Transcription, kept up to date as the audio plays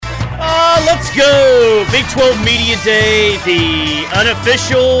Let's go! Big 12 Media Day, the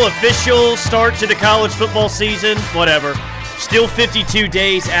unofficial, official start to the college football season, whatever. Still 52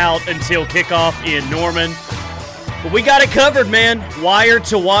 days out until kickoff in Norman. But we got it covered, man. Wire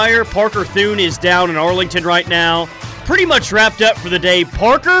to wire. Parker Thune is down in Arlington right now. Pretty much wrapped up for the day.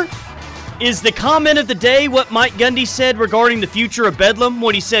 Parker, is the comment of the day what Mike Gundy said regarding the future of Bedlam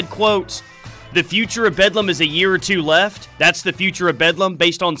when he said, quote, the future of Bedlam is a year or two left? That's the future of Bedlam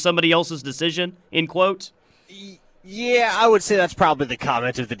based on somebody else's decision, in quote? Yeah, I would say that's probably the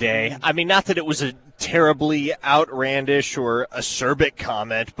comment of the day. I mean, not that it was a terribly outlandish or acerbic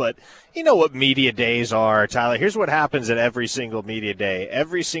comment, but you know what media days are, Tyler. Here's what happens at every single media day.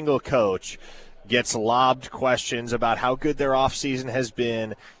 Every single coach gets lobbed questions about how good their offseason has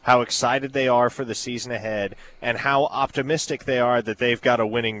been, how excited they are for the season ahead, and how optimistic they are that they've got a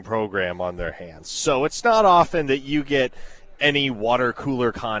winning program on their hands. So it's not often that you get any water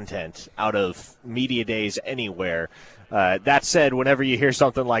cooler content out of media days anywhere. That said, whenever you hear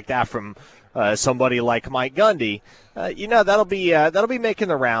something like that from somebody like Mike Gundy, that'll be making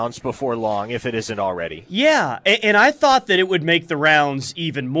the rounds before long if it isn't already. Yeah, and I thought that it would make the rounds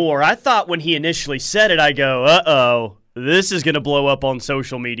even more. I thought when he initially said it, I go, uh-oh, this is going to blow up on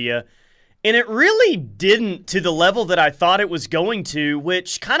social media. And it really didn't to the level that I thought it was going to,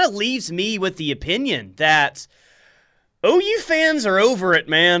 which kind of leaves me with the opinion that OU fans are over it,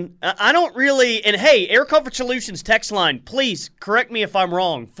 man. I don't really – and, hey, Air Comfort Solutions text line, please correct me if I'm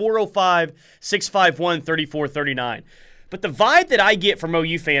wrong, 405-651-3439. But the vibe that I get from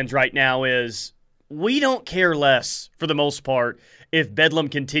OU fans right now is we don't care less, for the most part, if Bedlam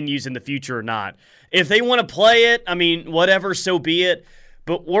continues in the future or not. If they want to play it, I mean, whatever, so be it.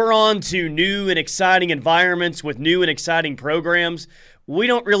 But we're on to new and exciting environments with new and exciting programs. We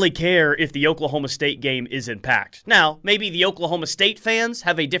don't really care if the Oklahoma State game is in packed. Now, maybe the Oklahoma State fans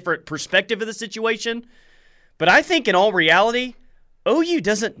have a different perspective of the situation, but I think in all reality, OU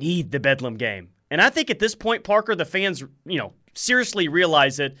doesn't need the Bedlam game. And I think at this point, Parker, the fans, seriously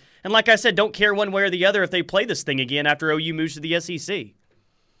realize it. And like I said, don't care one way or the other if they play this thing again after OU moves to the SEC.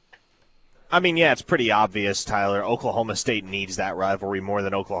 I mean, yeah, it's pretty obvious, Tyler. Oklahoma State needs that rivalry more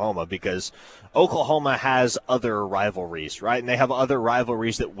than Oklahoma because Oklahoma has other rivalries, right? And they have other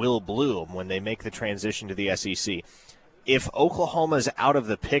rivalries that will bloom when they make the transition to the SEC. If Oklahoma's out of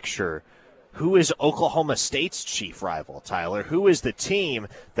the picture, who is Oklahoma State's chief rival, Tyler? Who is the team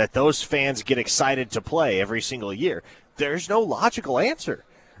that those fans get excited to play every single year? There's no logical answer.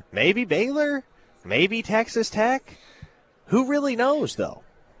 Maybe Baylor? Maybe Texas Tech? Who really knows, though?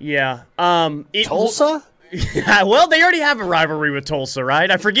 Yeah. Tulsa? Well, they already have a rivalry with Tulsa,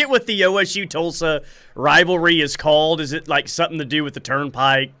 right? I forget what the OSU-Tulsa rivalry is called. Is it like something to do with the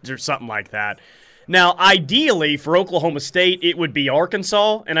Turnpike or something like that? Now, ideally for Oklahoma State, it would be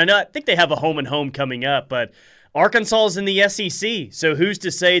Arkansas. And I think they have a home-and-home coming up, but Arkansas is in the SEC. So who's to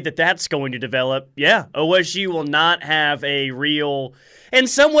say that that's going to develop? Yeah, OSU will not have a real – and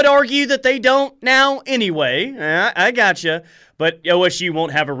some would argue that they don't now anyway. I gotcha. But OSU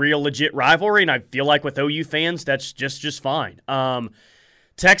won't have a real legit rivalry, and I feel like with OU fans, that's just fine.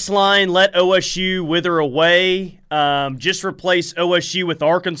 Text line, let OSU wither away. Just replace OSU with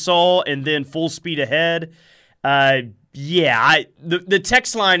Arkansas and then full speed ahead. The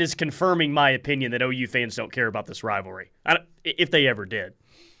text line is confirming my opinion that OU fans don't care about this rivalry, if they ever did.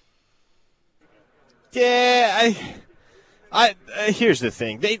 Yeah, here's the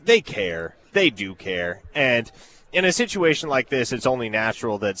thing. They care. They do care. And in a situation like this, it's only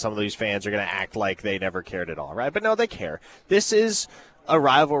natural that some of these fans are going to act like they never cared at all, right? But no, they care. This is a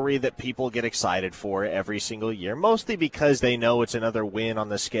rivalry that people get excited for every single year, mostly because they know it's another win on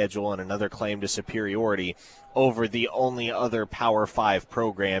the schedule and another claim to superiority over the only other Power 5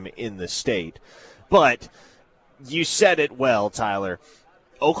 program in the state. But you said it well, Tyler.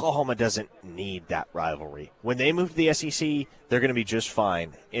 Oklahoma doesn't need that rivalry. When they move to the SEC, they're going to be just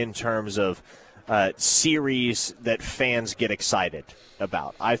fine in terms of series that fans get excited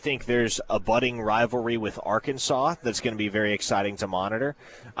about. I think there's a budding rivalry with Arkansas that's going to be very exciting to monitor.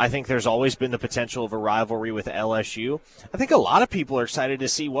 I think there's always been the potential of a rivalry with LSU. I think a lot of people are excited to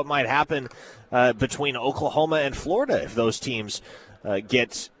see what might happen between Oklahoma and Florida if those teams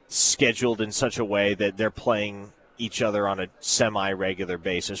get scheduled in such a way that they're playing each other on a semi-regular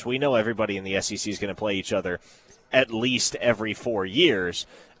basis. We know everybody in the SEC is going to play each other at least every 4 years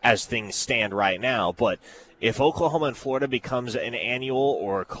as things stand right now. But if Oklahoma and Florida becomes an annual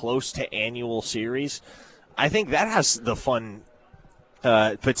or close to annual series, I think that has the fun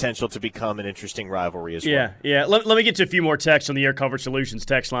potential to become an interesting rivalry as well. Yeah. Let me get to a few more texts on the Air Cover Solutions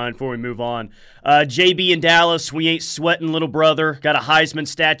text line before we move on. JB in Dallas, we ain't sweating, little brother. Got a Heisman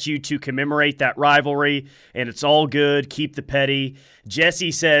statue to commemorate that rivalry, and it's all good. Keep the petty.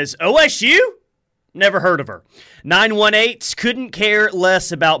 Jesse says, OSU? Never heard of her. 918 couldn't care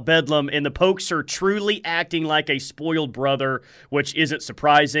less about Bedlam, and the Pokes are truly acting like a spoiled brother, which isn't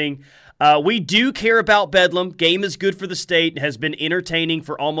surprising. We do care about Bedlam. Game is good for the state and has been entertaining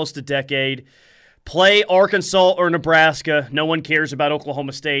for almost a decade. Play Arkansas or Nebraska. No one cares about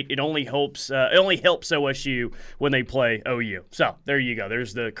Oklahoma State. It only helps OSU when they play OU. So there you go.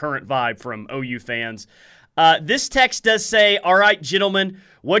 There's the current vibe from OU fans. This text does say, all right, gentlemen,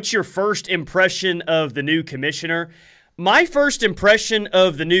 what's your first impression of the new commissioner? My first impression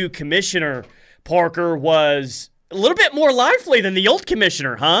of the new commissioner, Parker, was a little bit more lively than the old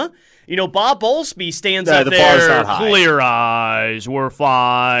commissioner, huh? You know, Bob Bowlesby stands up the there, bar's not high. Clear eyes, we're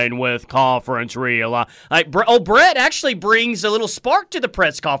fine with conference realignment. Brett actually brings a little spark to the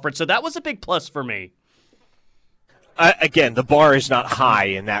press conference, so that was a big plus for me. Again, the bar is not high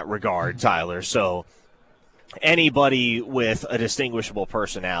in that regard, Tyler, so anybody with a distinguishable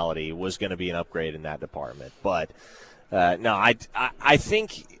personality was going to be an upgrade in that department. But, no, I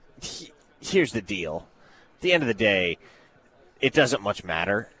think here's the deal. At the end of the day, it doesn't much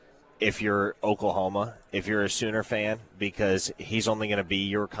matter if you're Oklahoma, if you're a Sooner fan, because he's only going to be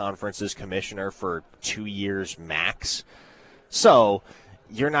your conference's commissioner for 2 years max. So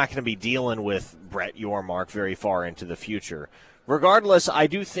you're not going to be dealing with Brett Yormark very far into the future. Regardless, I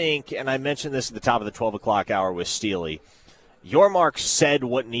do think, and I mentioned this at the top of the 12 o'clock hour with Steely, Yormark said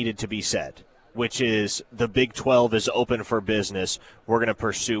what needed to be said, which is the Big 12 is open for business. We're going to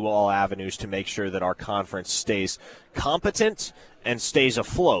pursue all avenues to make sure that our conference stays competent and stays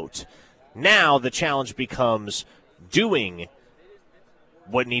afloat. Now the challenge becomes doing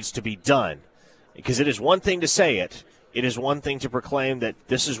what needs to be done, because it is one thing to say it. It is one thing to proclaim that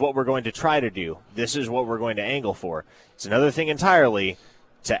this is what we're going to try to do. This is what we're going to angle for. It's another thing entirely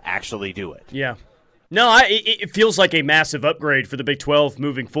to actually do it. Yeah. No, it feels like a massive upgrade for the Big 12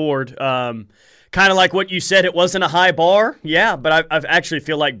 moving forward. Kind of like what you said, it wasn't a high bar. Yeah, but I actually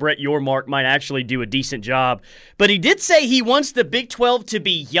feel like Brett Yormark might actually do a decent job. But he did say he wants the Big 12 to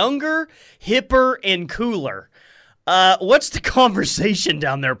be younger, hipper, and cooler. What's the conversation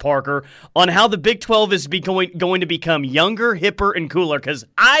down there, Parker, on how the Big 12 is going to become younger, hipper, and cooler? Because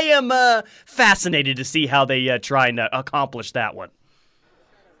I am fascinated to see how they try and accomplish that one.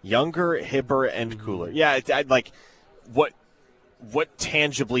 Younger, hipper, and cooler. Yeah, like, what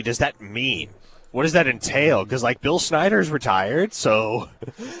tangibly does that mean? What does that entail? Because, like, Bill Snyder's retired, so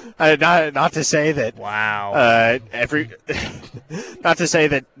not to say that. Wow. Not to say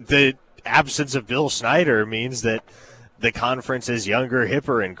that the absence of Bill Snyder means that the conference is younger,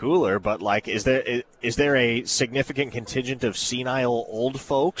 hipper, and cooler, but, like, is there a significant contingent of senile old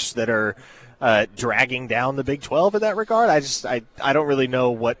folks that are dragging down the Big 12 in that regard? I don't really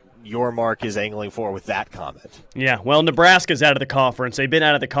know what Yormark is angling for with that comment. Yeah, well, Nebraska's out of the conference. They've been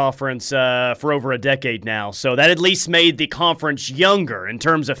out of the conference for over a decade now, so that at least made the conference younger in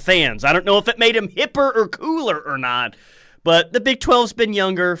terms of fans. I don't know if it made them hipper or cooler or not, but the Big 12's been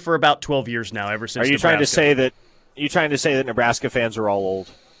younger for about 12 years now, ever since. Are you Nebraska. trying to say that Nebraska fans are all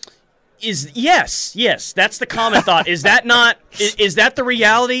old? Yes, that's the common thought. Is that not? Is that the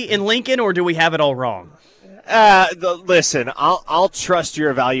reality in Lincoln, or do we have it all wrong? Listen, I'll trust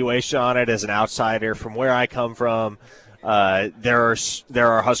your evaluation on it as an outsider. From where I come from, there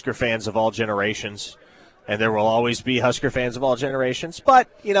are Husker fans of all generations, and there will always be Husker fans of all generations. But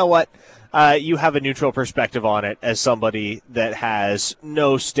you know what? You have a neutral perspective on it as somebody that has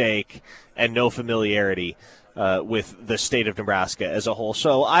no stake and no familiarity with the state of Nebraska as a whole.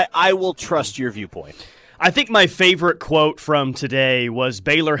 So I will trust your viewpoint. I think my favorite quote from today was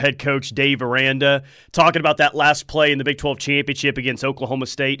Baylor head coach Dave Aranda talking about that last play in the Big 12 championship against Oklahoma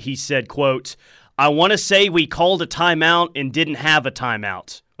State. He said, quote, "I want to say we called a timeout and didn't have a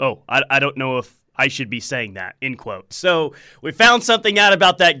timeout." Oh, I don't know if I should be saying that, end quote. So we found something out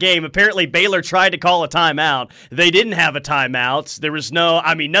about that game. Apparently Baylor tried to call a timeout. They didn't have a timeout. There was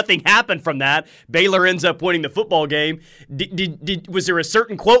nothing happened from that. Baylor ends up winning the football game. Was there a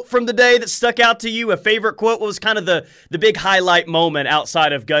certain quote from the day that stuck out to you? A favorite quote? What was kind of the big highlight moment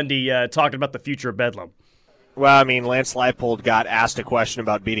outside of Gundy talking about the future of Bedlam? Well, I mean, Lance Leipold got asked a question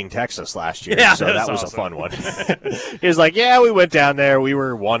about beating Texas last year, so that was awesome. A fun one. He was like, yeah, we went down there. We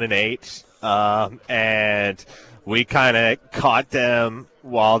were 1-8. And we kind of caught them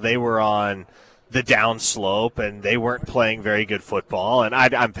while they were on the down slope, and they weren't playing very good football. And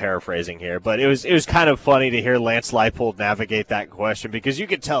I'm paraphrasing here, but it was kind of funny to hear Lance Leipold navigate that question, because you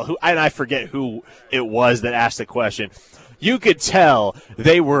could tell and I forget who it was that asked the question. You could tell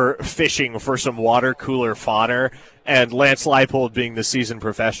they were fishing for some water cooler fodder, and Lance Leipold, being the seasoned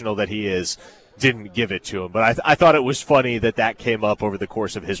professional that he is, didn't give it to him. But I thought it was funny that came up over the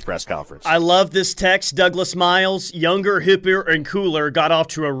course of his press conference. I love this text. Douglas Miles, younger, hipper, and cooler, got off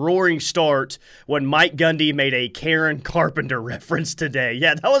to a roaring start when Mike Gundy made a Karen Carpenter reference today.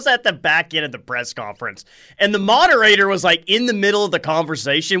 Yeah, that was at the back end of the press conference. And the moderator was like in the middle of the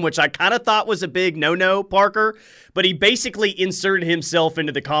conversation, which I kind of thought was a big no-no, Parker. But he basically inserted himself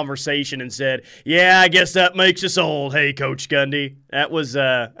into the conversation and said, yeah, I guess that makes us old. Hey, Coach Gundy. That was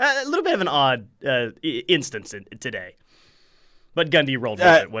a little bit of an odd instance today. But Gundy rolled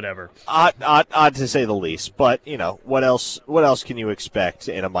with it, whatever. Odd to say the least. But, what else can you expect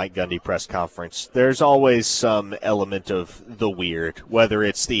in a Mike Gundy press conference? There's always some element of the weird, whether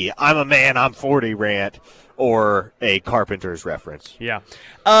it's the I'm a man, I'm 40 rant, or a Carpenter's reference. Yeah.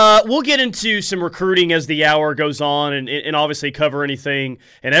 We'll get into some recruiting as the hour goes on and obviously cover anything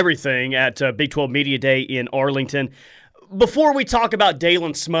and everything at Big 12 Media Day in Arlington. Before we talk about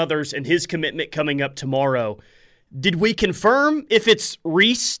Daylan Smothers and his commitment coming up tomorrow, did we confirm if it's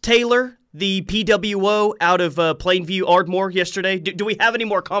Reese Taylor, the PWO out of Plainview Ardmore yesterday? Do we have any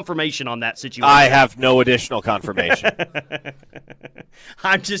more confirmation on that situation? I have no additional confirmation.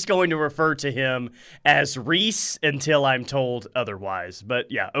 I'm just going to refer to him as Reese until I'm told otherwise. But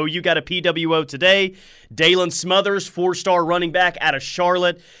yeah, OU got a PWO today. Daylan Smothers, 4-star running back out of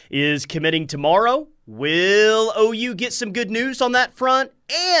Charlotte, is committing tomorrow. Will OU get some good news on that front?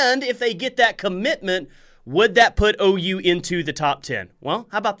 And if they get that commitment, would that put OU into the top 10? Well,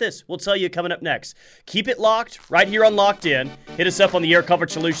 how about this? We'll tell you coming up next. Keep it locked right here on Locked In. Hit us up on the Air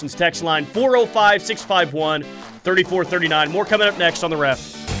Coverage Solutions text line, 405-651-3439. More coming up next on The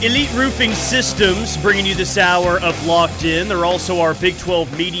Ref. Elite Roofing Systems bringing you this hour of Locked In. They're also our Big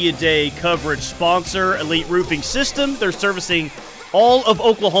 12 Media Day coverage sponsor, Elite Roofing System. They're servicing all of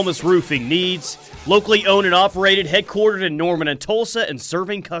Oklahoma's roofing needs. Locally owned and operated, headquartered in Norman and Tulsa, and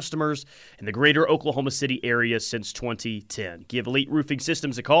serving customers in the greater Oklahoma City area since 2010. Give Elite Roofing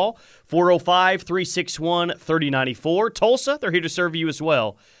Systems a call, 405-361-3094. Tulsa, they're here to serve you as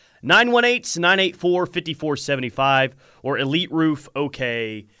well. 918-984-5475 or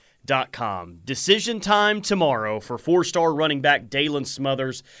EliteRoofOK.com. Decision time tomorrow for 4-star running back Daylan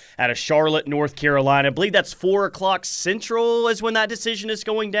Smothers out of Charlotte, North Carolina. I believe that's 4 o'clock Central is when that decision is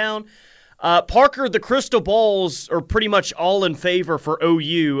going down. Parker, the crystal balls are pretty much all in favor for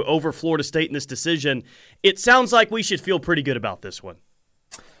OU over Florida State in this decision. It sounds like we should feel pretty good about this one.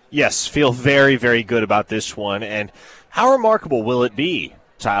 Yes, feel very, very good about this one. And how remarkable will it be,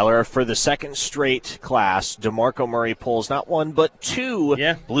 Tyler, for the second straight class, DeMarco Murray pulls not one but two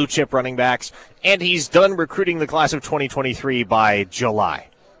blue-chip running backs, and he's done recruiting the class of 2023 by July.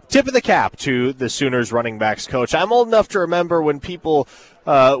 Tip of the cap to the Sooners running backs coach. I'm old enough to remember when people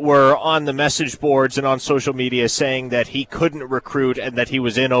were on the message boards and on social media saying that he couldn't recruit and that he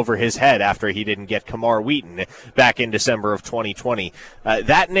was in over his head after he didn't get Kamar Wheaton back in December of 2020.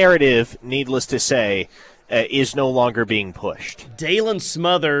 That narrative, needless to say, is no longer being pushed. Daylan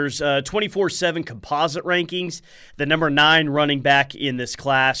Smothers, 24/7 composite rankings, the number 9 running back in this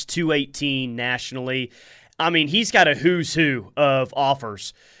class, 218 nationally. I mean, he's got a who's who of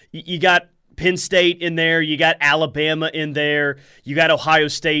offers. You got Penn State in there, you got Alabama in there, you got Ohio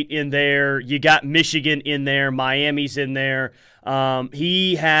State in there, you got Michigan in there, Miami's in there.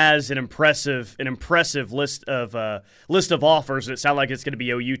 He has an impressive list of offers, and it sounds like it's going to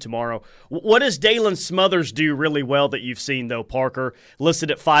be OU tomorrow. What does Daylan Smothers do really well that you've seen, though, Parker,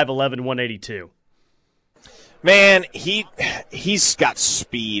 listed at 5'11", 182? Man, he's got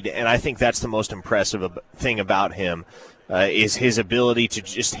speed, and I think that's the most impressive thing about him. Is his ability to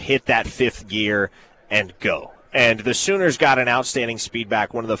just hit that fifth gear and go. And the Sooners got an outstanding speed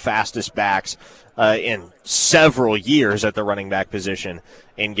back, one of the fastest backs in several years at the running back position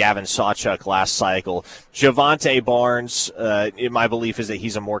in Gavin Sawchuk last cycle. Javante Barnes, my belief is that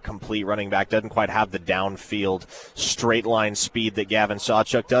he's a more complete running back, doesn't quite have the downfield straight line speed that Gavin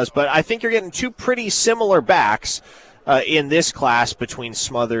Sawchuk does. But I think you're getting two pretty similar backs in this class between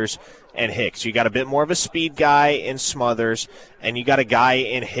Smothers and Hicks. You got a bit more of a speed guy in Smothers, and you got a guy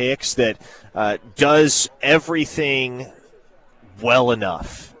in Hicks that does everything well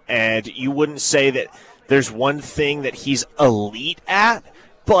enough. And you wouldn't say that there's one thing that he's elite at,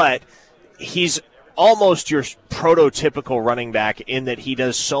 but he's almost your prototypical running back in that he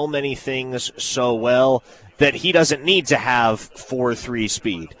does so many things so well that he doesn't need to have 4.3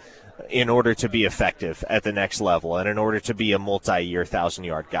 speed. in order to be effective at the next level and in order to be a multi-year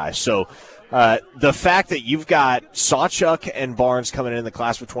 1,000-yard guy. So the fact that you've got Sawchuk and Barnes coming in the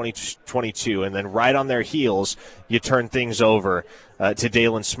class of 2022, and then right on their heels, you turn things over to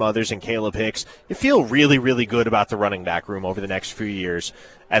Dalen Smothers and Caleb Hicks, you feel really, really good about the running back room over the next few years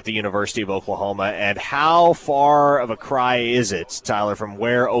at the University of Oklahoma. And how far of a cry is it, Tyler, from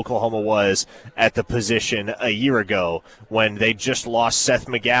where Oklahoma was at the position a year ago when they just lost Seth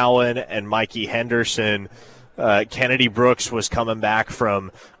McGowan and Mikey Henderson? Kennedy Brooks was coming back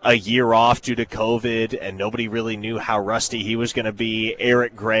from a year off due to COVID, and nobody really knew how rusty he was going to be.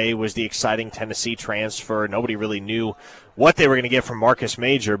 Eric Gray was the exciting Tennessee transfer. Nobody really knew what they were going to get from Marcus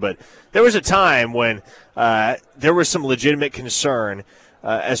Major, but there was a time when there was some legitimate concern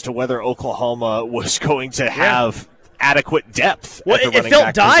as to whether Oklahoma was going to have adequate depth. Well, at the it running felt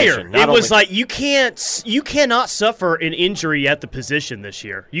back dire. position. It was like you cannot suffer an injury at the position this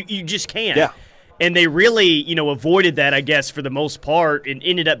year. You just can't. Yeah. And they really, avoided that, I guess, for the most part, and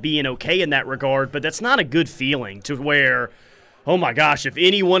ended up being okay in that regard. But that's not a good feeling to where, oh my gosh, if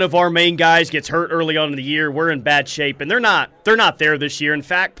any one of our main guys gets hurt early on in the year, we're in bad shape. And they're not there this year. In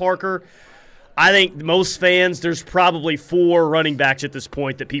fact, Parker, I think most fans, there's probably 4 running backs at this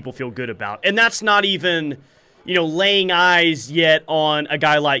point that people feel good about. And that's not even, laying eyes yet on a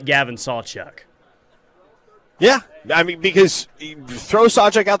guy like Gavin Sawchuk. Yeah, I mean, because throw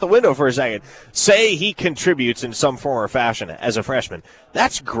Sawchuk out the window for a second. Say he contributes in some form or fashion as a freshman.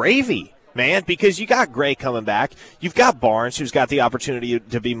 That's gravy, man, because you got Gray coming back. You've got Barnes, who's got the opportunity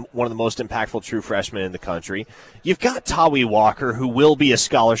to be one of the most impactful true freshmen in the country. You've got Tawi Walker, who will be a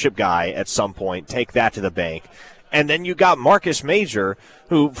scholarship guy at some point. Take that to the bank. And then you got Marcus Major,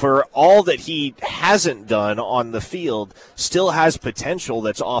 who, for all that he hasn't done on the field, still has potential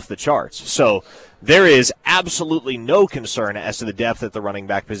that's off the charts. So there is absolutely no concern as to the depth at the running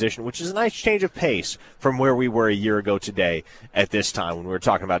back position, which is a nice change of pace from where we were a year ago today at this time when we were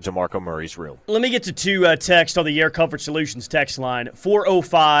talking about DeMarco Murray's room. Let me get to 2 texts on the Air Comfort Solutions text line.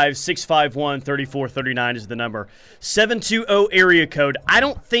 405-651-3439 is the number. 720 area code. I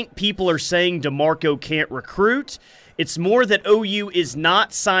don't think people are saying DeMarco can't recruit. It's more that OU is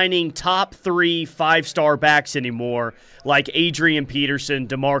not signing top 3 5-star backs anymore, like Adrian Peterson,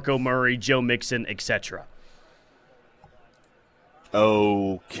 DeMarco Murray, Joe Mixon, etc.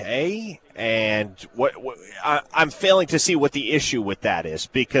 Okay, and I'm failing to see what the issue with that is,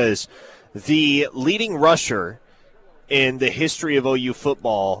 because the leading rusher in the history of OU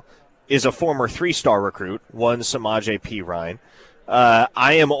football is a former 3-star recruit, one Samaje Perine.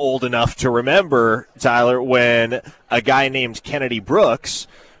 I am old enough to remember, Tyler, when a guy named Kennedy Brooks,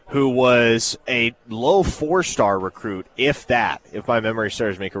 who was a low 4-star recruit, if my memory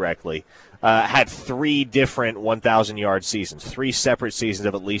serves me correctly, had 3 different 1,000-yard seasons, 3 separate seasons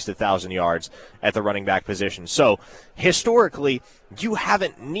of at least 1,000 yards at the running back position. So historically, you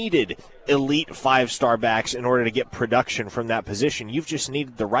haven't needed elite 5-star backs in order to get production from that position. You've just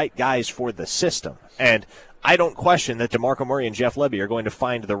needed the right guys for the system. And I don't question that DeMarco Murray and Jeff Lebby are going to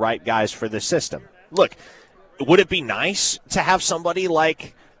find the right guys for the system. Look, would it be nice to have somebody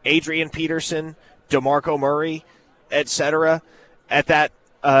like Adrian Peterson, DeMarco Murray, etc., at that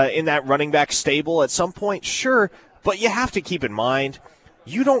in that running back stable at some point? Sure, but you have to keep in mind,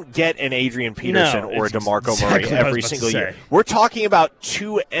 you don't get an Adrian Peterson or a DeMarco Murray every single year. We're talking about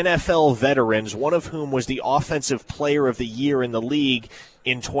 2 NFL veterans, one of whom was the Offensive Player of the Year in the league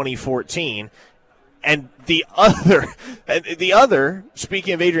in 2014. And the other,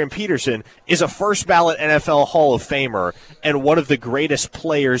 speaking of Adrian Peterson, is a first-ballot NFL Hall of Famer and one of the greatest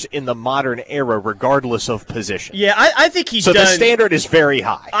players in the modern era, regardless of position. Yeah, I think he's done. So the standard is very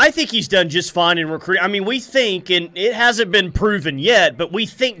high. I think he's done just fine in recruiting. I mean, we think, and it hasn't been proven yet, but we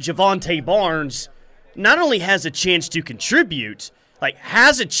think Javonte Barnes not only has a chance to contribute,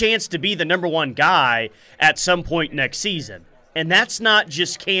 has a chance to be the number 1 guy at some point next season. And that's not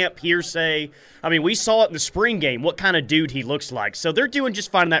just camp hearsay. I mean, we saw it in the spring game, what kind of dude he looks like. So they're doing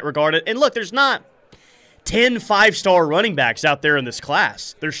just fine in that regard. And look, there's not 10 5-star running backs out there in this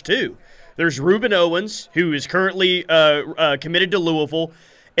class. There's 2. There's Reuben Owens, who is currently committed to Louisville.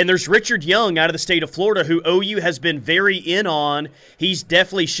 And there's Richard Young out of the state of Florida, who OU has been very in on. He's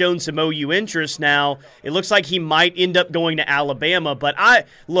definitely shown some OU interest now. It looks like he might end up going to Alabama. But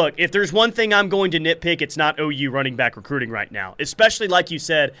look, if there's one thing I'm going to nitpick, it's not OU running back recruiting right now. Especially, like you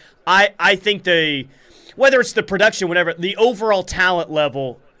said, I think whether it's the production, whatever, the overall talent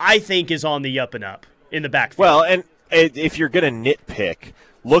level, I think is on the up and up in the backfield. Well, and if you're going to nitpick,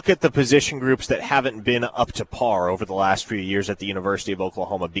 look at the position groups that haven't been up to par over the last few years at the University of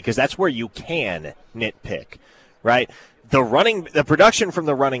Oklahoma, because that's where you can nitpick, right? The production from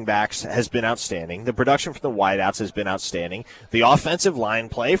the running backs has been outstanding. The production from the wideouts has been outstanding. The offensive line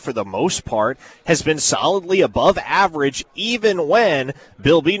play, for the most part, has been solidly above average, even when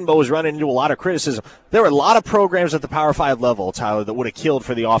Bill Bedenbaugh was running into a lot of criticism. There were a lot of programs at the Power 5 level, Tyler, that would have killed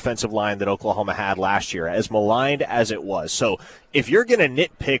for the offensive line that Oklahoma had last year, as maligned as it was. So if you're going to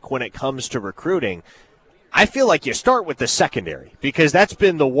nitpick when it comes to recruiting, I feel like you start with the secondary, because that's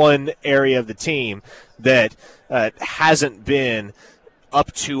been the one area of the team that hasn't been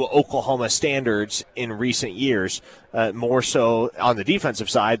up to Oklahoma standards in recent years, more so on the defensive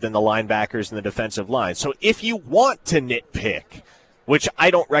side than the linebackers and the defensive line. So if you want to nitpick, which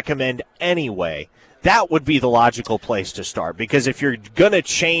I don't recommend anyway, that would be the logical place to start, because if you're going to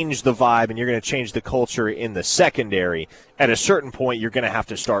change the vibe and you're going to change the culture in the secondary, at a certain point you're going to have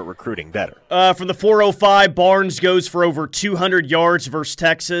to start recruiting better. From the 405, Barnes goes for over 200 yards versus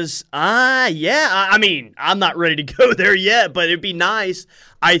Texas. I mean, I'm not ready to go there yet, but it'd be nice.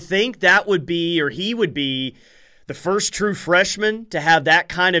 I think that would be, or he would be, the first true freshman to have that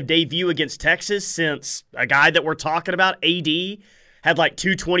kind of debut against Texas since a guy that we're talking about, AD, had like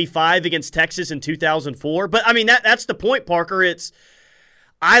 225 against Texas in 2004. But, I mean, that's the point, Parker.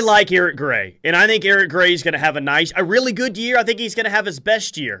 I like Eric Gray, and I think Eric Gray is going to have a really good year. I think he's going to have his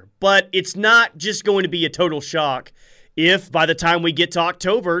best year. But it's not just going to be a total shock if by the time we get to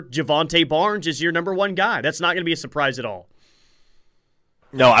October, Javonte Barnes is your number one guy. That's not going to be a surprise at all.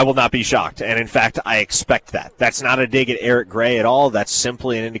 No, I will not be shocked. And, in fact, I expect that. That's not a dig at Eric Gray at all. That's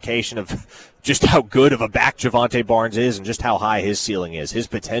simply an indication of just how good of a back Javonte Barnes is and just how high his ceiling is. His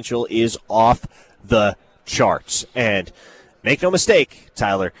potential is off the charts. And make no mistake,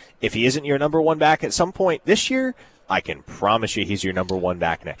 Tyler, if he isn't your number one back at some point this year, I can promise you he's your number one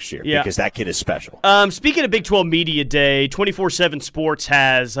back next year, because that kid is special. Speaking of Big 12 Media Day, 24/7 Sports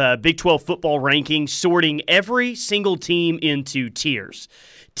has Big 12 football rankings sorting every single team into tiers.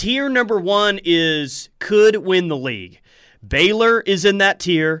 Tier number 1 is could win the league. Baylor is in that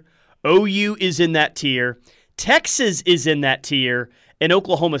tier. OU is in that tier. Texas is in that tier. And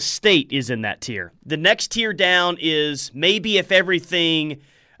Oklahoma State is in that tier. The next tier down is maybe if everything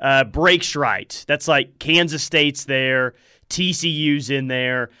breaks right. That's like Kansas State's there. TCU's in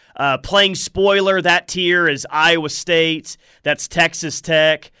there. Playing spoiler, that tier is Iowa State. That's Texas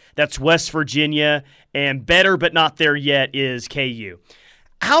Tech. That's West Virginia. And better but not there yet is KU.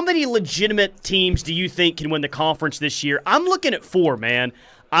 How many legitimate teams do you think can win the conference this year? I'm looking at 4, man.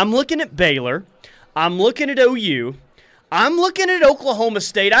 I'm looking at Baylor. I'm looking at OU. I'm looking at Oklahoma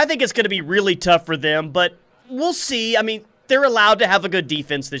State. I think it's going to be really tough for them, but we'll see. I mean, they're allowed to have a good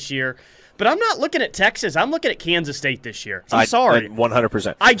defense this year. But I'm not looking at Texas. I'm looking at Kansas State this year. I'm sorry.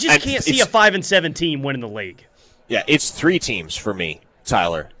 100%. I just can't see a 5-7 team winning the league. Yeah, it's 3 teams for me,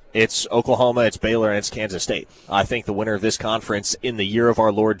 Tyler. It's Oklahoma, it's Baylor, and it's Kansas State. I think the winner of this conference in the year of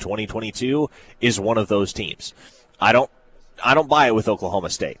our Lord 2022 is one of those teams. I don't buy it with Oklahoma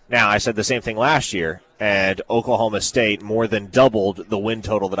State. Now, I said the same thing last year, and Oklahoma State more than doubled the win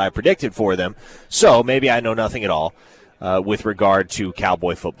total that I predicted for them. So maybe I know nothing at all with regard to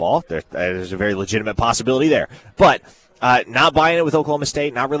Cowboy football. There's a very legitimate possibility there. But not buying it with Oklahoma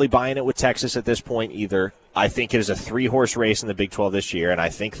State, not really buying it with Texas at this point either. I think it is a 3-horse race in the Big 12 this year, and I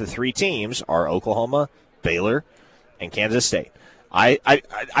think the 3 teams are Oklahoma, Baylor, and Kansas State. I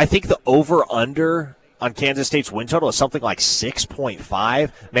think the over-under on Kansas State's win total is something like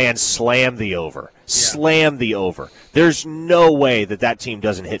 6.5. Man, slam the over. Yeah. Slam the over. There's no way that team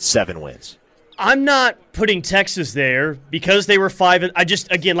doesn't hit 7 wins. I'm not putting Texas there because they were 5. I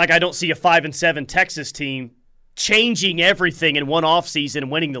don't see a 5-7 Texas team changing everything in one offseason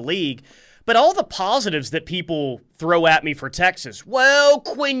and winning the league. But all the positives that people throw at me for Texas, well,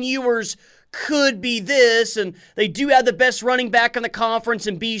 Quinn Ewers could be this, and they do have the best running back in the conference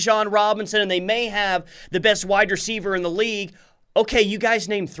in Bijan Robinson, and they may have the best wide receiver in the league. Okay, you guys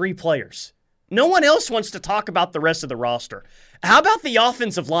named 3 players. No one else wants to talk about the rest of the roster. How about the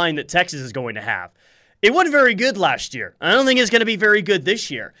offensive line that Texas is going to have? It wasn't very good last year. I don't think it's going to be very good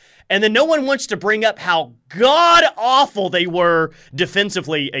this year. And then no one wants to bring up how god-awful they were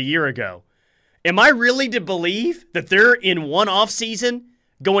defensively a year ago. Am I really to believe that they're in one offseason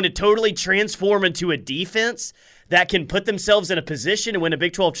going to totally transform into a defense that can put themselves in a position to win a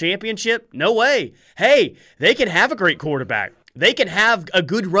Big 12 championship? No way. Hey, they can have a great quarterback. They can have a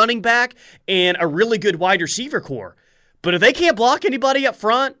good running back and a really good wide receiver core. But if they can't block anybody up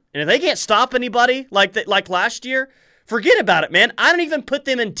front, and if they can't stop anybody like last year, forget about it, man. I don't even put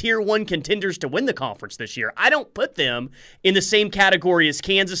them in Tier 1 contenders to win the conference this year. I don't put them in the same category as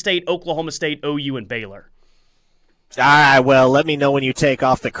Kansas State, Oklahoma State, OU, and Baylor. Well, let me know when you take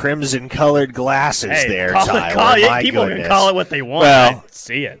off the crimson-colored glasses there, Tyler. People can call it what they want. Well, I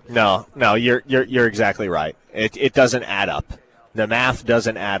see it. No, you're exactly right. It doesn't add up. The math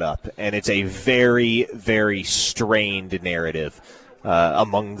doesn't add up, and it's a very, very strained narrative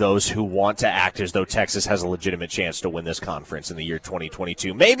among those who want to act as though Texas has a legitimate chance to win this conference in the year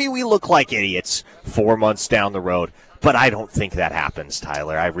 2022. Maybe we look like idiots 4 months down the road, but I don't think that happens,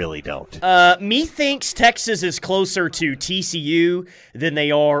 Tyler. I really don't. Me thinks Texas is closer to TCU than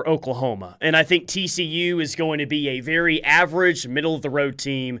they are Oklahoma. And I think TCU is going to be a very average, middle-of-the-road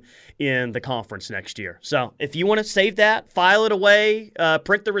team in the conference next year. So if you want to save that, file it away,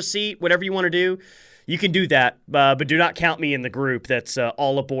 print the receipt, whatever you want to do, you can do that. But do not count me in the group that's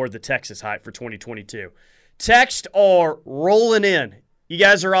all aboard the Texas hype for 2022. Text are rolling in. You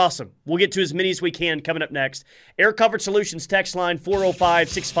guys are awesome. We'll get to as many as we can coming up next. Air Comfort Solutions text line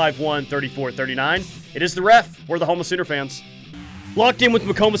 405-651-3439. It is the Ref. We're the home of Sooner fans. Locked in with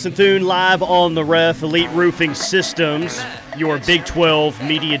McComas and Thune live on the Ref. Elite Roofing Systems, your Big 12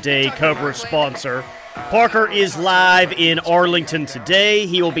 Media Day coverage sponsor. Parker is live in Arlington today.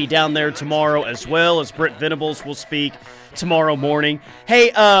 He will be down there tomorrow as well, as Brent Venables will speak tomorrow morning.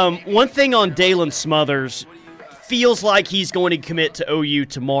 Hey, one thing on Dalen Smothers. Feels like he's going to commit to OU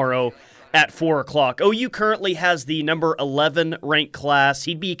tomorrow at 4 o'clock. OU currently has the number 11 ranked class.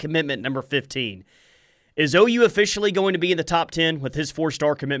 He'd be commitment number 15. Is OU officially going to be in the top 10 with his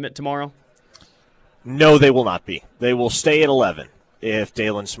 4-star commitment tomorrow? No, they will not be. They will stay at 11 if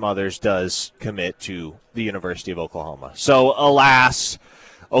Dalen Smothers does commit to the University of Oklahoma. So, alas,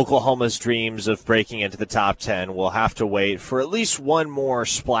 Oklahoma's dreams of breaking into the top 10 will have to wait for at least one more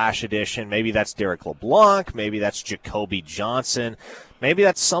splash edition. Maybe that's Derek LeBlanc. Maybe that's Jacoby Johnson. Maybe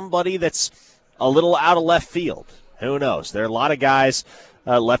that's somebody that's a little out of left field. Who knows? There are a lot of guys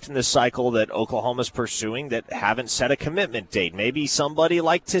left in this cycle that Oklahoma's pursuing that haven't set a commitment date. Maybe somebody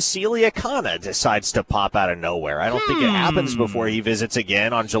like Tassili Akana decides to pop out of nowhere. I don't think it happens before he visits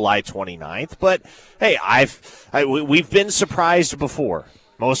again on July 29th. But, hey, we've been surprised before.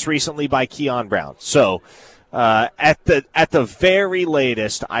 Most recently by Keon Brown. So at the very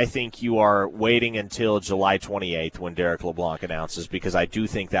latest, I think you are waiting until July 28th when Derek LeBlanc announces, because I do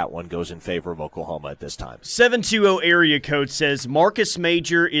think that one goes in favor of Oklahoma at this time. 720 area code says Marcus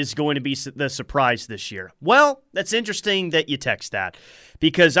Major is going to be the surprise this year. Well, that's interesting that you text that,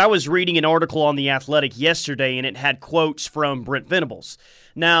 because I was reading an article on The Athletic yesterday, and it had quotes from Brent Venables.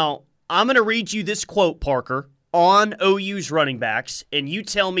 Now, I'm going to read you this quote, Parker, on OU's running backs, and you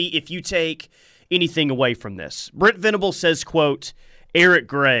tell me if you take anything away from this. Brent Venables says, quote, Eric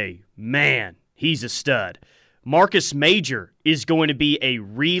Gray, man, he's a stud. Marcus Major is going to be a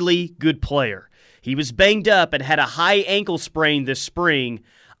really good player. He was banged up and had a high ankle sprain this spring.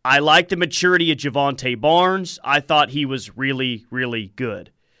 I like the maturity of Javonte Barnes. I thought he was really, really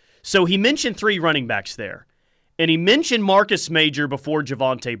good. So he mentioned 3 running backs there. And he mentioned Marcus Major before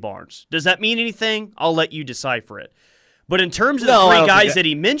Javonte Barnes. Does that mean anything? I'll let you decipher it. But in terms of the 3 guys that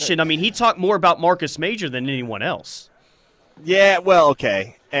he mentioned, I mean, he talked more about Marcus Major than anyone else. Yeah, well,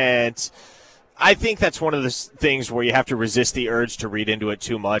 okay. And I think that's one of the things where you have to resist the urge to read into it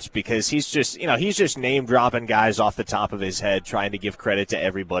too much, because he's just name-dropping guys off the top of his head, trying to give credit to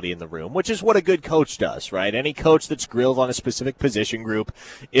everybody in the room, which is what a good coach does, right? Any coach that's grilled on a specific position group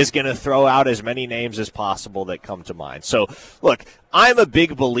is going to throw out as many names as possible that come to mind. So, look, I'm a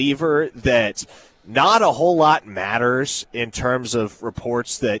big believer that not a whole lot matters in terms of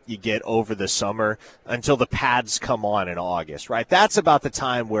reports that you get over the summer until the pads come on in August, right? That's about the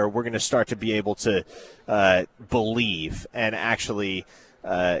time where we're going to start to be able to believe and actually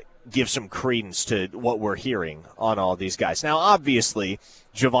give some credence to what we're hearing on all these guys. Now, obviously,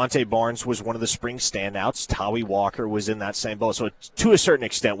 Javonte Barnes was one of the spring standouts. Tawi Walker was in that same boat. So to a certain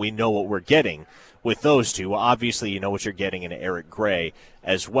extent, we know what we're getting with those two. Obviously, you know what you're getting in Eric Gray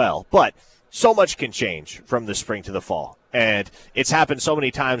as well. But so much can change from the spring to the fall. And it's happened so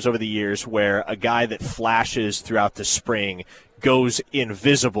many times over the years where a guy that flashes throughout the spring goes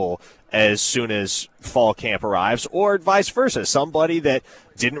invisible as soon as fall camp arrives, or vice versa. Somebody that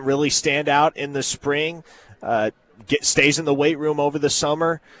didn't really stand out in the spring stays in the weight room over the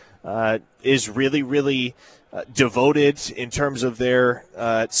summer, is really, really devoted in terms of their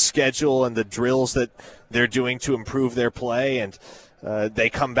schedule and the drills that they're doing to improve their play, and they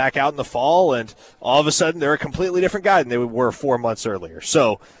come back out in the fall, and all of a sudden they're a completely different guy than they were 4 months earlier.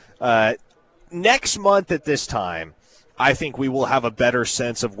 So next month at this time, I think we will have a better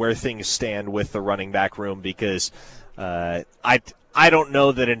sense of where things stand with the running back room, because I I don't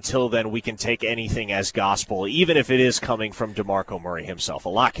know that until then we can take anything as gospel, even if it is coming from DeMarco Murray himself. A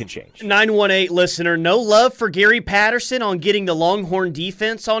lot can change. 918 listener, no love for Gary Patterson on getting the Longhorn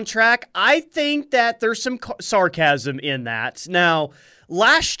defense on track. I think that there's some sarcasm in that. Now,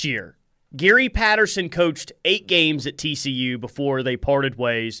 last year, Gary Patterson coached 8 games at TCU before they parted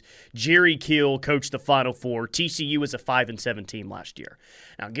ways. Jerry Kill coached the Final Four. TCU was a 5-7 team last year.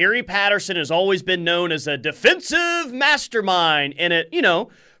 Now, Gary Patterson has always been known as a defensive mastermind, and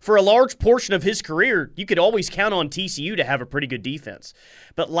for a large portion of his career, you could always count on TCU to have a pretty good defense.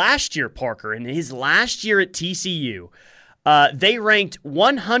 But last year, Parker, in his last year at TCU, they ranked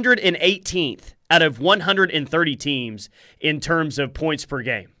 118th out of 130 teams in terms of points per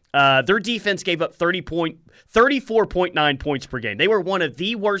game. Their defense gave up 34.9 points per game. They were one of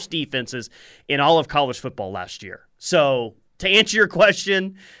the worst defenses in all of college football last year. So, to answer your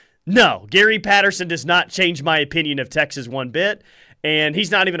question, no, Gary Patterson does not change my opinion of Texas one bit, and he's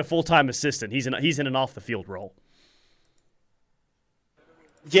not even a full-time assistant. He's in an off-the-field role.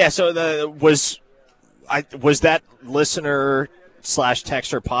 Yeah, so was that listener /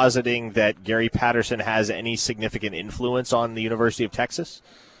 texter positing that Gary Patterson has any significant influence on the University of Texas?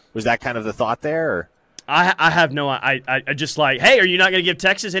 Was that kind of the thought there? Or? I have no – I just like, hey, are you not going to give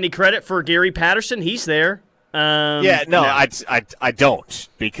Texas any credit for Gary Patterson? He's there. No. I don't,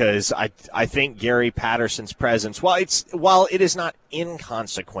 because I think Gary Patterson's presence, while it is not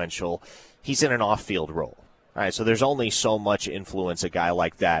inconsequential, he's in an off-field role. All right, so there's only so much influence a guy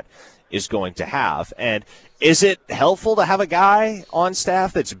like that is going to have. And is it helpful to have a guy on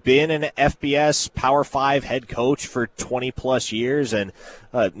staff that's been an FBS Power 5 head coach for 20-plus years and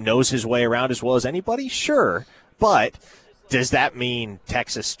knows his way around as well as anybody? Sure, but does that mean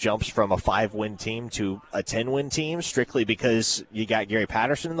Texas jumps from a 5-win team to a 10-win team strictly because you got Gary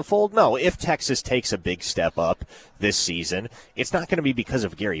Patterson in the fold? No, if Texas takes a big step up this season, it's not going to be because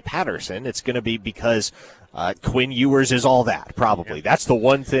of Gary Patterson. It's going to be because Quinn Ewers is all that, probably. Yeah. That's the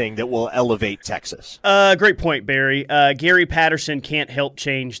one thing that will elevate Texas. Great point, Barry. Gary Patterson can't help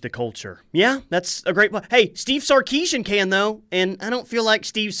change the culture. Yeah, that's a great point. Hey, Steve Sarkisian can, though, and I don't feel like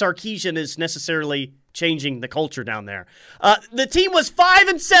Steve Sarkisian is necessarily changing the culture down there. The team was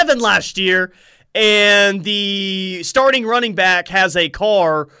 5-7 last year, and the starting running back has a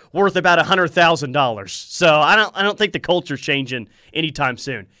car worth about $100,000. So I don't think the culture's changing anytime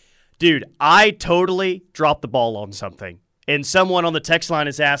soon. Dude, I totally dropped the ball on something. And someone on the text line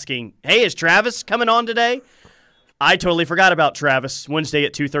is asking, hey, is Travis coming on today? I totally forgot about Travis, Wednesday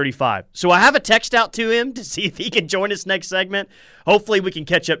at 2:35. So I have a text out to him to see if he can join us next segment. Hopefully we can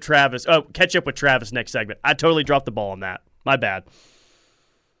catch up with Travis next segment. I totally dropped the ball on that. My bad.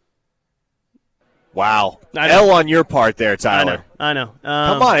 Wow. L on your part there, Tyler. I know.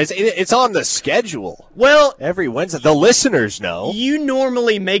 Come on, it's on the schedule. Well, every Wednesday. The listeners know. You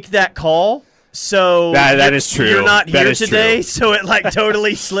normally make that call. So that is true. You're not here today, true. So it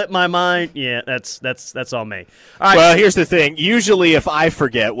totally slipped my mind. Yeah, that's all me. All right. Well, here's the thing. Usually if I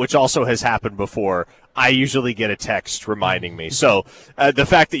forget, which also has happened before, I usually get a text reminding me. So the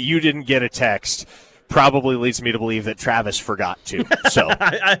fact that you didn't get a text probably leads me to believe that Travis forgot to. So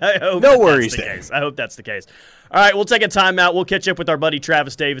I hope no worries there. I hope that's the case. All right, we'll take a timeout. We'll catch up with our buddy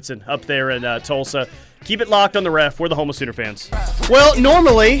Travis Davidson up there in Tulsa. Keep it locked on the ref. We're the Homo Sooner fans. Well,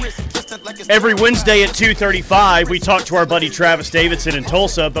 normally, every Wednesday at 2:35, we talk to our buddy Travis Davidson in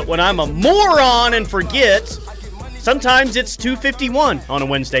Tulsa, but when I'm a moron and forget, sometimes it's 2:51 on a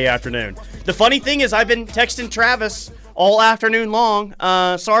Wednesday afternoon. The funny thing is I've been texting Travis all afternoon long.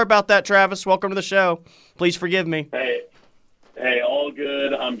 Sorry about that, Travis. Welcome to the show. Please forgive me. Hey, all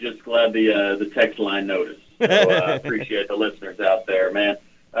good. I'm just glad the text line noticed. So appreciate the listeners out there, man.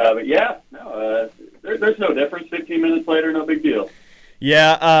 But yeah, there's no difference. 15 minutes later, no big deal.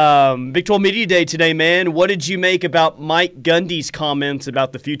 Yeah, Big 12 Media Day today, man. What did you make about Mike Gundy's comments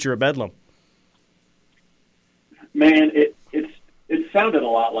about the future of Bedlam? Man, it sounded a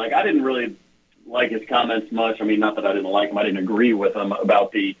lot like, I didn't really like his comments much. I mean, not that I didn't like him. I didn't agree with him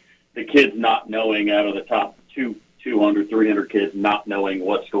about the kids not knowing out of the top 200, 300 kids not knowing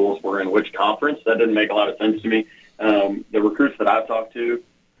what schools were in which conference. That didn't make a lot of sense to me. The recruits that I've talked to,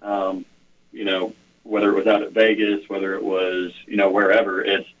 whether it was out at Vegas, whether it was, wherever,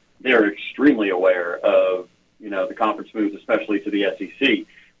 they're extremely aware of, the conference moves, especially to the SEC.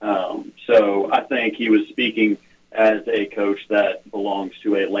 So I think he was speaking as a coach that belongs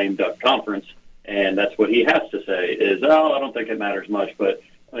to a lame duck conference, and that's what he has to say is, I don't think it matters much, but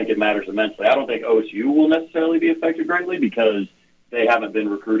I think it matters immensely. I don't think OSU will necessarily be affected greatly because they haven't been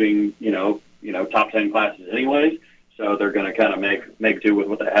recruiting, top 10 classes anyways. So they're going to kind of make do with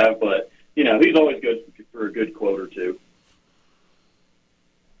what they have. But, he's always good for a good quote or two.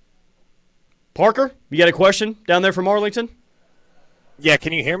 Parker, you got a question down there from Arlington? Yeah,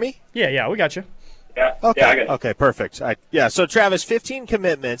 can you hear me? Yeah, we got you. Yeah, Okay, yeah, I got you. okay, perfect. So Travis, 15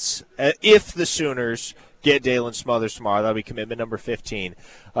 commitments. If the Sooners get Dalen Smothers tomorrow, that'll be commitment number 15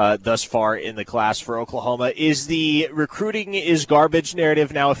 thus far in the class for Oklahoma. Is the recruiting is garbage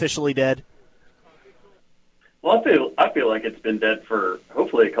narrative now officially dead? Well, I feel like it's been dead for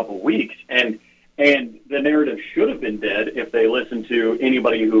hopefully a couple of weeks, and the narrative should have been dead if they listened to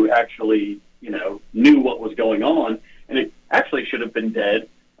anybody who actually knew what was going on, and it actually should have been dead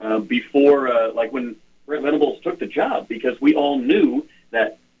before like when Brent Venables took the job, because we all knew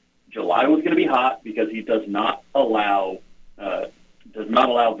that July was going to be hot because he does not allow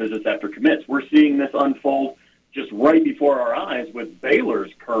visits after commits. We're seeing this unfold just right before our eyes with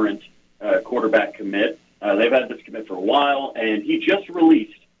Baylor's current quarterback commit. They've had this commit for a while, and he just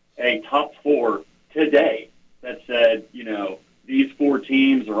released a top 4 today that said, these 4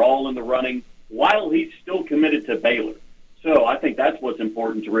 teams are all in the running while he's still committed to Baylor. So I think that's what's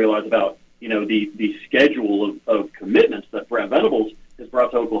important to realize about, the schedule of commitments that Brent Venables has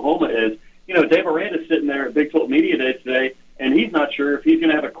brought to Oklahoma is, Dave Aranda's sitting there at Big 12 Media Day today, and he's not sure if he's going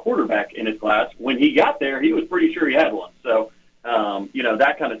to have a quarterback in his class. When he got there, he was pretty sure he had one. So,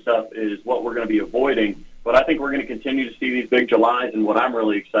 that kind of stuff is what we're going to be avoiding. But I think we're going to continue to see these big Julys, and what I'm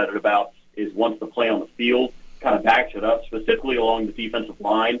really excited about is once the play on the field kind of backs it up, specifically along the defensive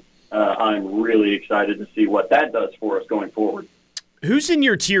line, I'm really excited to see what that does for us going forward. Who's in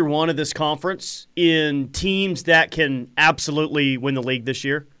your tier 1 of this conference in teams that can absolutely win the league this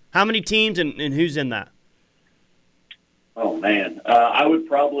year? How many teams and who's in that? Oh, man. I'd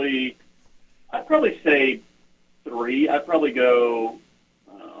probably say 3. I'd probably go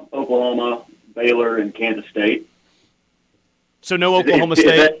Oklahoma, Baylor, and Kansas State. So no Oklahoma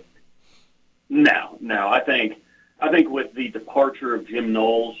State? No. I think with the departure of Jim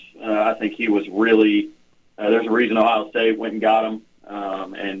Knowles, I think he was really there's a reason Ohio State went and got him.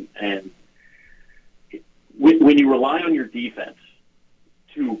 And when you rely on your defense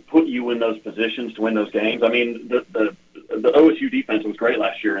to put you in those positions to win those games, I mean, the OSU defense was great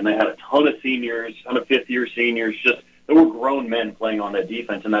last year, and they had a ton of seniors, ton of fifth-year seniors. Just there were grown men playing on that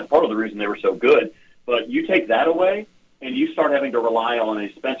defense, and that's part of the reason they were so good. But you take that away, and you start having to rely on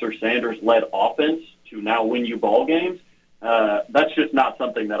a Spencer Sanders-led offense to now win you ball games. That's just not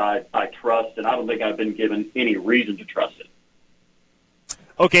something that I trust, and I don't think I've been given any reason to trust it.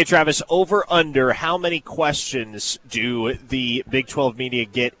 Okay, Travis, over under, how many questions do the Big 12 media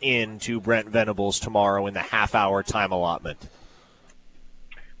get into Brent Venables tomorrow in the half-hour time allotment?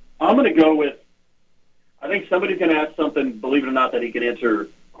 I'm going to go with, I think somebody's going to ask something, believe it or not, that he can answer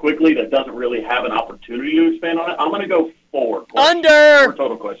quickly that doesn't really have an opportunity to expand on it. I'm going to go 4 questions. Under. 4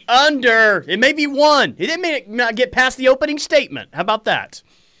 total questions. Under. It may be 1. It may not get past the opening statement. How about that?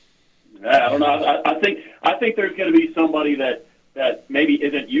 I don't know. I think there's going to be somebody that maybe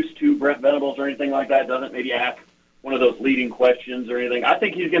isn't used to Brent Venables or anything like that, doesn't maybe ask one of those leading questions or anything. I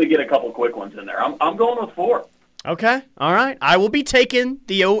think he's going to get a couple quick ones in there. I'm going with 4. Okay, all right. I will be taking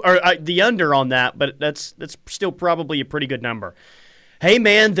the under on that, but that's still probably a pretty good number. Hey,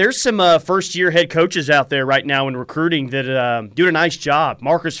 man, there's some first-year head coaches out there right now in recruiting that doing a nice job.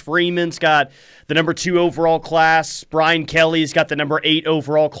 Marcus Freeman's got the number 2 overall class. Brian Kelly's got the number 8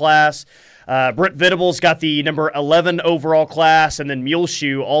 overall class. Brent Venables got the number 11 overall class, and then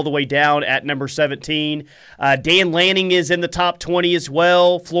Muleshoe all the way down at number 17. Dan Lanning is in the top 20 as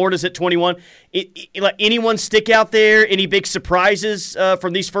well. Florida's at 21. Anyone stick out there? Any big surprises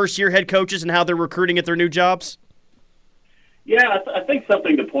from these first-year head coaches and how they're recruiting at their new jobs? Yeah, I think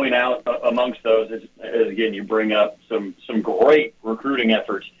something to point out amongst those is again, you bring up some great recruiting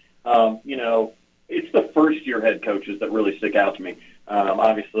efforts. It's the first-year head coaches that really stick out to me.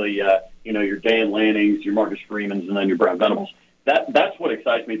 Obviously, your Dan Lannings, your Marcus Freemans, and then your Brent Venables. That's what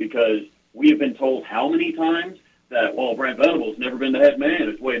excites me, because we have been told how many times that, well, Brent Venables never been the head man.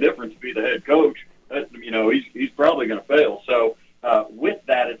 It's way different to be the head coach. He's probably going to fail. So with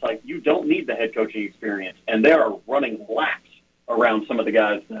that, it's like you don't need the head coaching experience, and they are running laps around some of the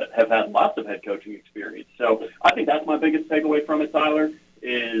guys that have had lots of head coaching experience. So I think that's my biggest takeaway from it, Tyler,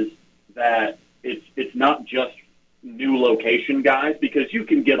 is that it's not just new location guys, because you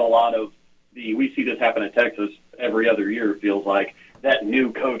can get a lot of we see this happen in Texas every other year, it feels like, that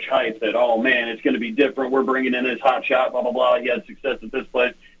new coach hype that, oh, man, it's going to be different. We're bringing in his hot shot, blah, blah, blah. He had success at this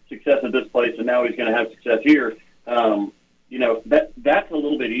place, and now he's going to have success here. That's a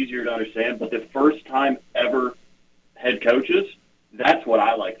little bit easier to understand, but the first time ever head coaches, that's what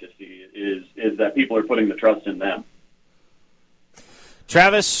I like to see, is that people are putting the trust in them.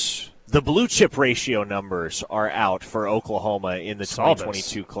 Travis, The blue chip ratio numbers are out for Oklahoma in the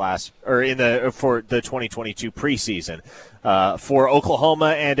 2022 class, or for the 2022 preseason. For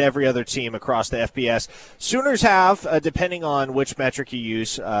Oklahoma and every other team across the FBS, Sooners have, depending on which metric you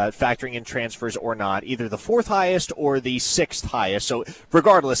use, factoring in transfers or not, either the 4th highest or the 6th highest. So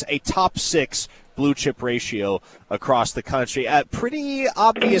regardless, a top 6 blue chip ratio across the country. Pretty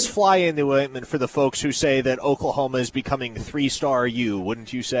obvious fly in the ointment for the folks who say that Oklahoma is becoming 3-star U,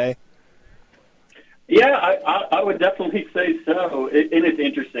 wouldn't you say? Yeah, I would definitely say so. And it's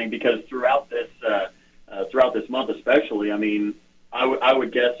interesting because throughout this month especially, I mean, I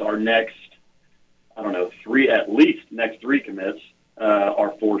would guess our next, next 3 commits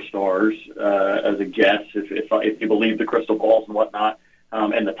are 4 stars as a guess, if you believe the crystal balls and whatnot,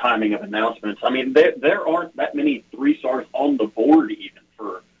 and the timing of announcements. I mean, there aren't that many 3 stars on the board even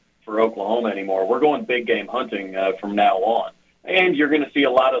for Oklahoma anymore. We're going big game hunting from now on, and you're going to see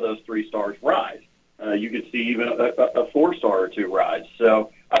a lot of those 3 stars rise. You could see even a 4-star or 2 rise.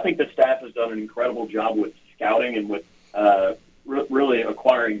 So I think the staff has done an incredible job with scouting and with really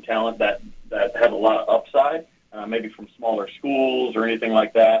acquiring talent that has a lot of upside, maybe from smaller schools or anything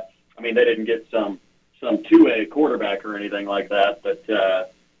like that. I mean, they didn't get some 2A quarterback or anything like that they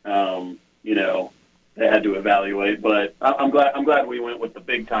had to evaluate. But I'm glad we went with the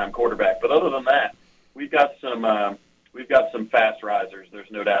big time quarterback. But other than that, we've got some fast risers. There's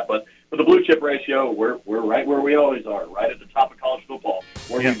no doubt. But for the blue chip ratio, we're right where we always are, right at the top of college football,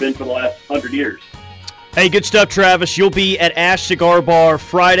 where we've been for the last 100 years. Hey, good stuff, Travis. You'll be at Ash Cigar Bar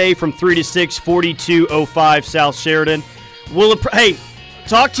Friday from 3 to 6, 4205 South Sheridan. Hey,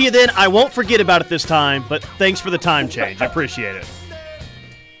 talk to you then. I won't forget about it this time, but thanks for the time change. I appreciate it.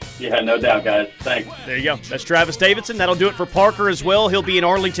 Yeah, no doubt, guys. Thanks. There you go. That's Travis Davidson. That'll do it for Parker as well. He'll be in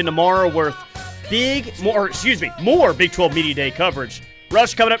Arlington tomorrow with more Big 12 Media Day coverage.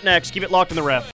 Rush coming up next. Keep it locked in the Ref.